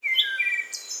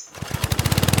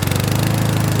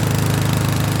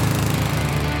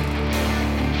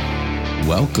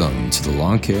Welcome to the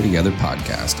Lawn Care Together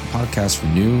podcast, a podcast for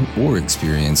new or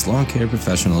experienced lawn care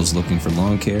professionals looking for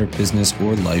lawn care, business,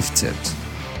 or life tips.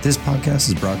 This podcast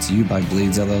is brought to you by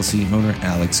Blades LLC owner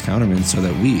Alex Counterman so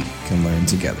that we can learn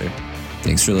together.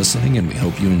 Thanks for listening, and we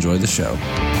hope you enjoy the show.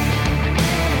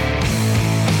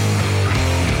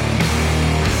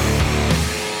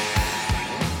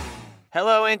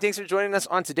 Hello, and thanks for joining us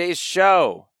on today's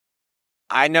show.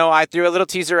 I know I threw a little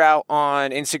teaser out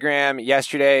on Instagram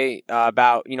yesterday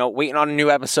about, waiting on a new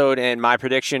episode and my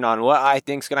prediction on what I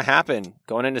think is going to happen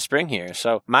going into spring here.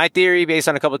 So my theory based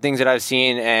on a couple of things that I've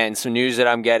seen and some news that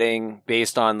I'm getting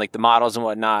based on like the models and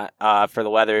whatnot for the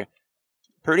weather,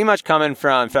 pretty much coming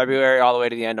from February all the way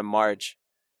to the end of March.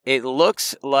 It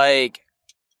looks like,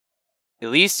 at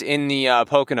least in the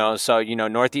Poconos, so,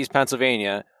 Northeast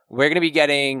Pennsylvania, we're going to be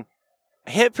getting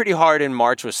hit pretty hard in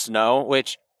March with snow,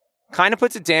 which kind of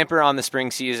puts a damper on the spring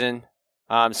season.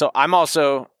 So I'm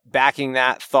also backing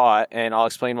that thought, and I'll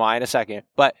explain why in a second.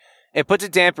 But it puts a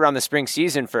damper on the spring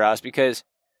season for us because,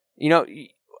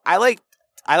 I like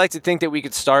to think that we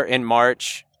could start in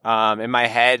March. In my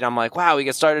head, I'm like, wow, we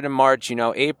get started in March.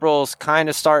 April's kind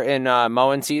of starting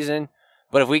mowing season.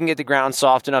 But if we can get the ground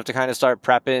soft enough to kind of start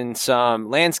prepping some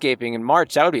landscaping in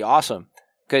March, that would be awesome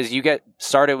because you get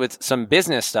started with some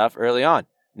business stuff early on.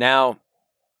 Now,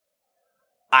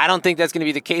 I don't think that's going to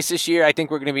be the case this year. I think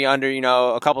we're going to be under,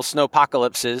 a couple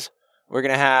snowpocalypses. We're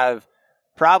going to have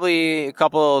probably a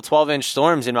couple 12-inch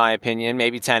storms, in my opinion,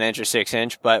 maybe 10-inch or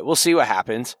 6-inch, but we'll see what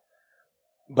happens.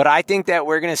 But I think that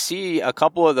we're going to see a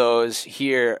couple of those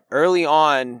here early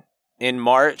on in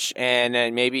March and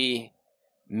then maybe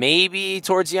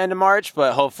towards the end of March,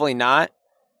 but hopefully not.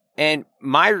 And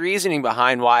my reasoning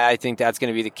behind why I think that's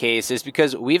going to be the case is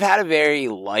because we've had a very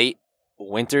light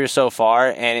winter so far,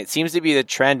 and it seems to be the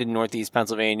trend in Northeast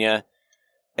Pennsylvania.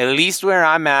 At least where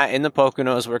I'm at in the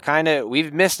Poconos,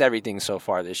 we've missed everything so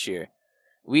far this year.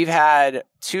 We've had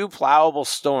 2 plowable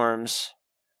storms.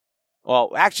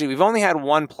 Well, actually, we've only had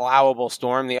 1 plowable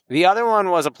storm. The other one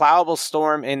was a plowable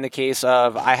storm in the case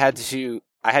of I had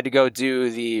to go do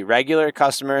the regular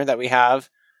customer that we have.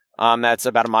 That's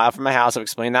about a mile from my house. I've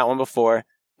explained that one before.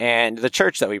 And the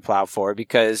church that we plow for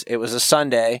because it was a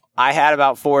Sunday. I had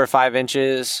about 4 or 5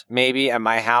 inches maybe at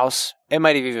my house. It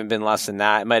might have even been less than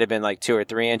that. It might have been like 2 or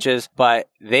 3 inches. But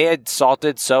they had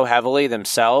salted so heavily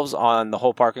themselves on the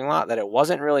whole parking lot that it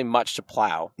wasn't really much to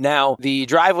plow. Now, the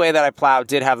driveway that I plowed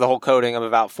did have the whole coating of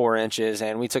about 4 inches,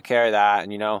 and we took care of that.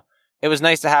 And, it was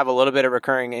nice to have a little bit of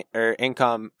recurring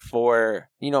income for,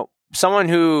 someone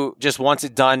who just wants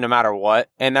it done no matter what.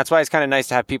 And that's why it's kind of nice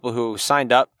to have people who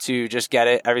signed up to just get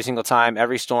it every single time,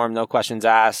 every storm, no questions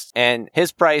asked. And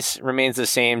his price remains the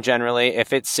same generally.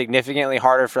 If it's significantly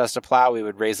harder for us to plow, we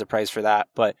would raise the price for that.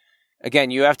 But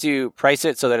again, you have to price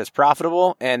it so that it's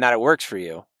profitable and that it works for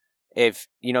you. If,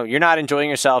 you're not enjoying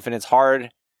yourself and it's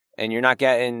hard and you're not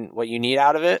getting what you need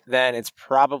out of it, then it's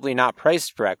probably not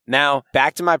priced correct. Now,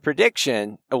 back to my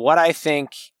prediction, what I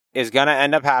think is going to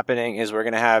end up happening is we're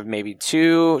going to have maybe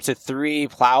 2 to 3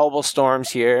 plowable storms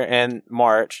here in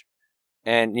March.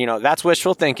 And, that's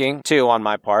wishful thinking too on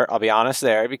my part. I'll be honest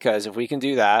there, because if we can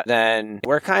do that, then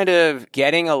we're kind of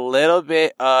getting a little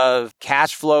bit of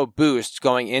cash flow boost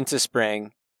going into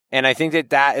spring. And I think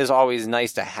that is always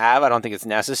nice to have. I don't think it's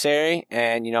necessary.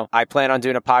 And, I plan on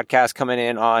doing a podcast coming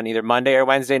in on either Monday or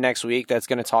Wednesday next week that's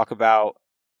going to talk about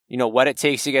what it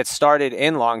takes to get started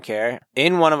in lawn care.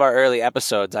 In one of our early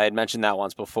episodes, I had mentioned that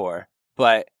once before,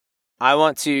 but I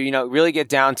want to, really get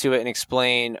down to it and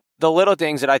explain the little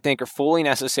things that I think are fully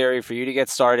necessary for you to get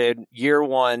started year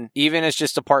one, even as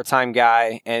just a part-time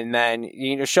guy. And then,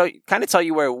 tell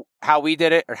you how we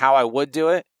did it or how I would do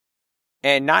it.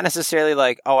 And not necessarily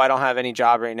like, oh, I don't have any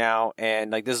job right now. And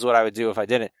like, this is what I would do if I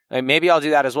didn't. Like, maybe I'll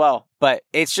do that as well. But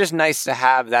it's just nice to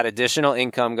have that additional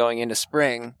income going into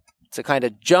spring to kind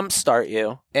of jumpstart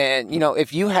you. And,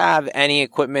 if you have any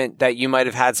equipment that you might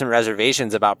have had some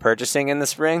reservations about purchasing in the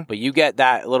spring, but you get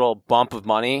that little bump of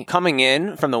money coming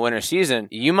in from the winter season,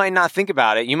 you might not think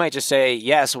about it. You might just say,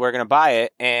 yes, we're going to buy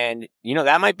it. And,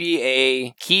 that might be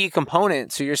a key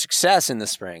component to your success in the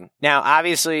spring. Now,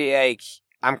 obviously,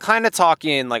 I'm kind of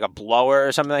talking like a blower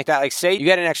or something like that. Like, say you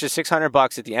get an extra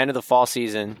 $600 at the end of the fall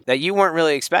season that you weren't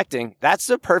really expecting. That's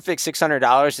the perfect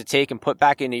 $600 to take and put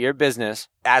back into your business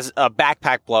as a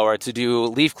backpack blower to do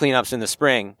leaf cleanups in the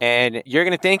spring. And you're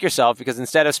going to thank yourself because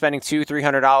instead of spending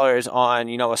 $200-$300 on,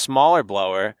 a smaller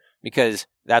blower, because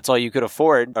that's all you could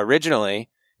afford originally,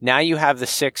 now you have the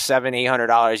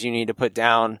 $600-$800 you need to put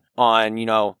down on,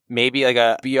 maybe like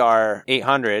a BR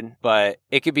 800, but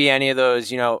it could be any of those,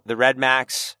 the Red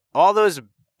Max, all those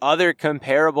other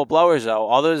comparable blowers though,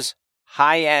 all those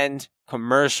high-end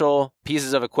commercial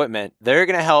pieces of equipment, they're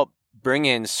going to help bring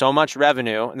in so much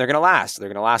revenue, and they're going to last. They're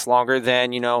going to last longer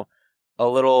than, a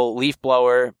little leaf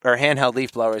blower or handheld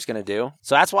leaf blower is going to do.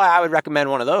 So that's why I would recommend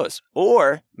one of those.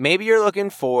 Or maybe you're looking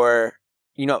for,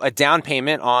 a down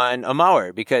payment on a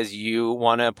mower because you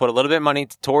want to put a little bit of money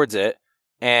towards it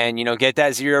and, get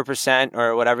that 0%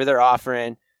 or whatever they're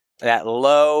offering, that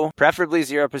low, preferably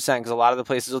 0%, because a lot of the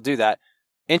places will do that,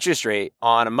 interest rate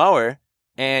on a mower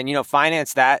and,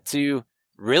 finance that to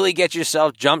really get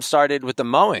yourself jump started with the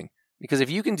mowing. Because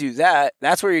if you can do that,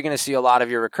 that's where you're going to see a lot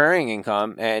of your recurring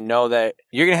income and know that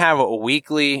you're going to have a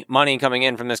weekly money coming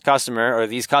in from this customer or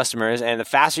these customers. And the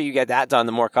faster you get that done,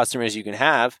 the more customers you can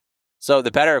have. So the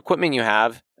better equipment you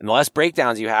have and the less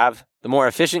breakdowns you have, the more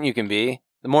efficient you can be,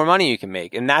 the more money you can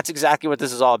make. And that's exactly what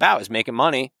this is all about, is making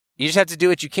money. You just have to do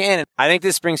what you can. I think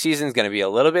this spring season is going to be a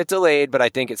little bit delayed, but I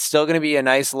think it's still going to be a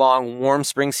nice, long, warm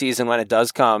spring season when it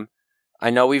does come.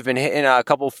 I know we've been hitting a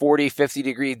couple 40,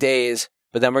 50-degree days,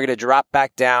 but then we're going to drop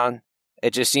back down.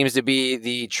 It just seems to be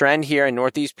the trend here in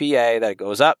Northeast PA that it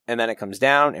goes up and then it comes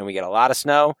down and we get a lot of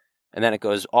snow and then it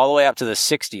goes all the way up to the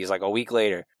 60s like a week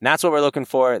later. And that's what we're looking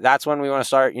for. That's when we want to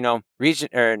start, not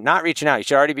reaching out. You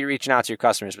should already be reaching out to your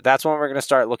customers, but that's when we're going to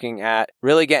start looking at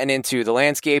really getting into the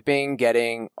landscaping,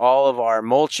 getting all of our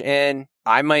mulch in.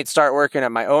 I might start working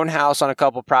at my own house on a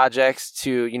couple projects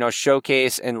to,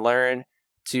 showcase and learn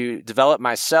to develop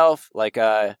myself, like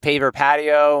a paver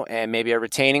patio and maybe a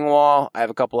retaining wall. I have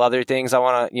a couple other things I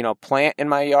want to, plant in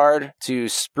my yard to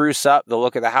spruce up the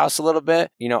look of the house a little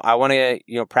bit. I want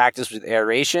to, practice with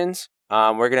aerations.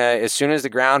 We're going to, as soon as the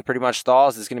ground pretty much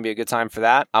thaws, it's going to be a good time for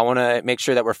that. I want to make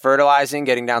sure that we're fertilizing,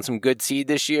 getting down some good seed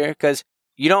this year, because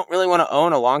you don't really want to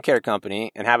own a lawn care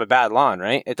company and have a bad lawn,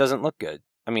 right? It doesn't look good.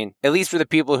 I mean, at least for the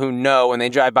people who know when they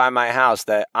drive by my house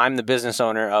that I'm the business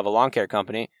owner of a lawn care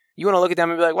company, you want to look at them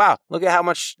and be like, wow, look at how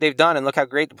much they've done and look how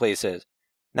great the place is.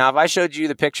 Now, if I showed you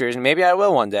the pictures, and maybe I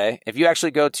will one day, if you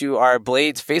actually go to our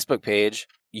Blades Facebook page,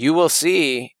 you will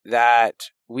see that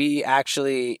we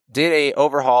actually did a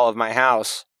overhaul of my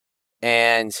house,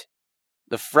 and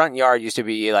the front yard used to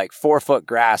be like 4-foot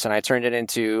grass, and I turned it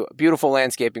into beautiful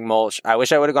landscaping mulch. I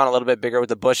wish I would have gone a little bit bigger with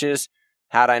the bushes.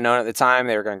 Had I known at the time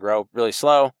they were going to grow really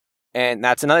slow. And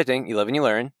that's another thing. You live and you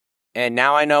learn. And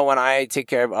now I know when I take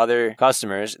care of other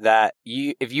customers that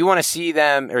if you want to see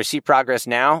them or see progress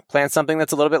now, plant something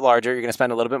that's a little bit larger. You're going to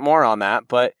spend a little bit more on that,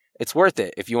 but it's worth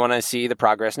it if you want to see the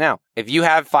progress now. If you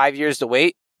have 5 years to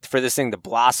wait for this thing to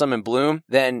blossom and bloom,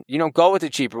 then, go with the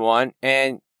cheaper one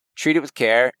and treat it with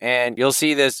care. And you'll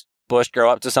see this bush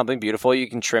grow up to something beautiful. You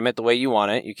can trim it the way you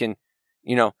want it. You can,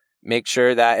 make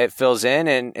sure that it fills in.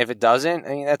 And if it doesn't,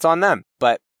 that's on them.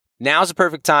 But now's the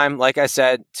perfect time, like I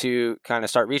said, to kind of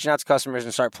start reaching out to customers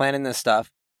and start planning this stuff.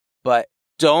 But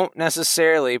don't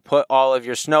necessarily put all of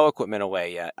your snow equipment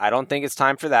away yet. I don't think it's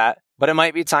time for that. But it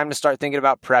might be time to start thinking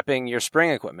about prepping your spring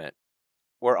equipment.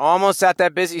 We're almost at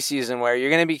that busy season where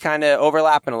you're going to be kind of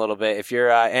overlapping a little bit if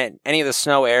you're in any of the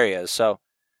snow areas. So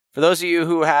for those of you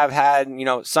who have had,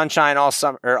 sunshine all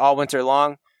summer or all winter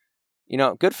long,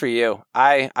 good for you.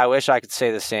 I wish I could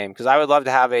say the same, because I would love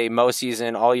to have a mow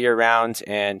season all year round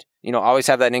and, always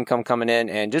have that income coming in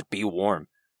and just be warm.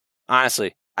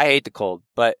 Honestly, I hate the cold,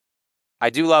 but I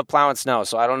do love plowing snow.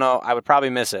 So I don't know. I would probably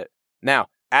miss it. Now,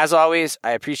 as always,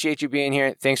 I appreciate you being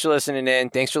here. Thanks for listening in.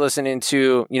 Thanks for listening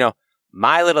to,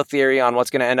 my little theory on what's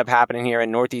going to end up happening here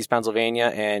in Northeast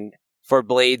Pennsylvania and for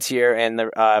Blades here and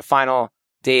the final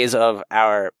days of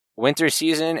our winter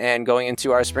season and going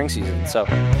into our spring season. So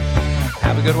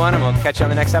have a good one, and we'll catch you on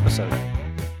the next episode.